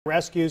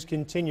Rescues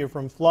continue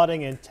from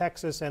flooding in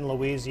Texas and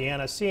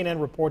Louisiana. CNN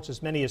reports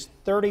as many as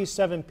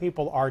 37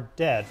 people are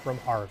dead from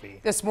Harvey.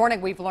 This morning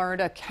we've learned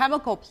a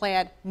chemical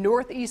plant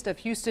northeast of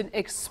Houston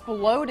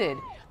exploded.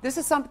 This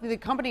is something the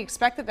company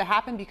expected to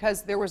happen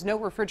because there was no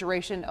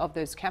refrigeration of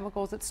those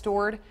chemicals it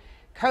stored.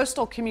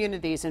 Coastal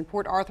communities in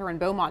Port Arthur and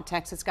Beaumont,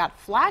 Texas got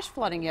flash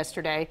flooding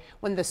yesterday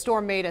when the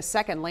storm made a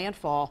second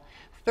landfall.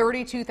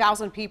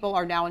 32,000 people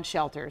are now in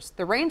shelters.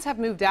 The rains have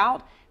moved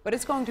out, but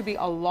it's going to be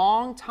a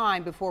long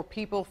time before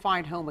people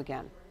find home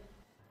again.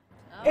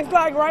 It's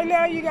like right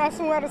now you got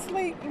somewhere to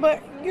sleep,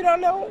 but you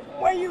don't know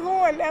where you're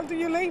going after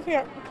you leave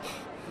here.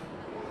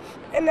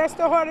 And that's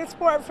the hardest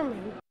part for me.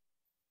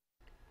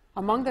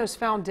 Among those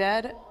found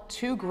dead,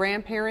 2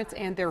 grandparents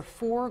and their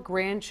 4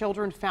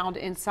 grandchildren found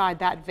inside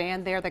that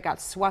van there that got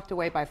swept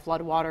away by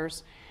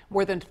floodwaters.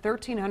 More than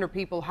 1,300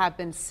 people have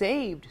been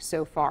saved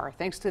so far,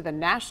 thanks to the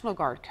National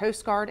Guard,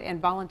 Coast Guard,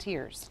 and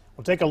volunteers.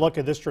 We'll take a look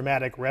at this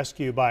dramatic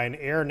rescue by an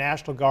Air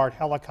National Guard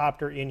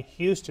helicopter in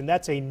Houston.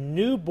 That's a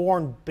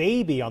newborn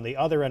baby on the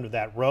other end of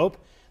that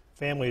rope. The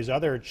family's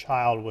other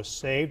child was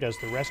saved as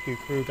the rescue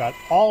crew got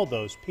all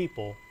those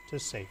people to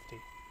safety.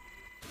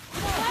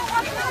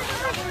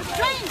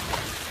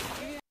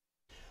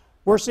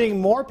 We're seeing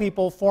more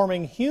people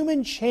forming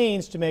human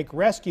chains to make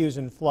rescues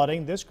in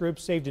flooding. This group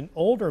saved an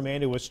older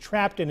man who was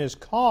trapped in his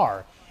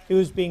car. He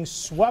was being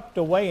swept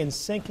away and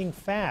sinking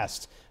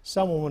fast.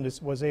 Someone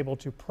was able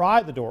to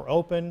pry the door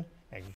open and